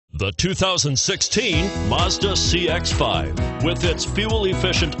The 2016 Mazda CX-5. With its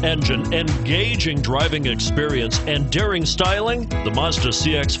fuel-efficient engine, engaging driving experience, and daring styling, the Mazda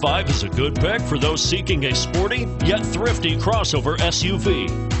CX-5 is a good pick for those seeking a sporty yet thrifty crossover SUV.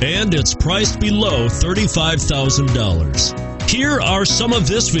 And it's priced below $35,000. Here are some of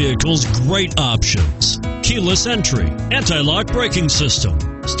this vehicle's great options: keyless entry, anti-lock braking system,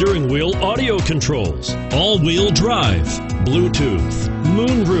 steering wheel audio controls, all-wheel drive, Bluetooth,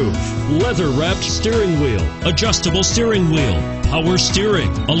 moonroof, leather-wrapped steering wheel, adjustable steering wheel, power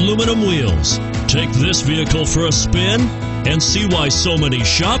steering, aluminum wheels. Take this vehicle for a spin and see why so many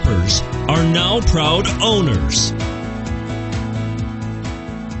shoppers are now proud owners.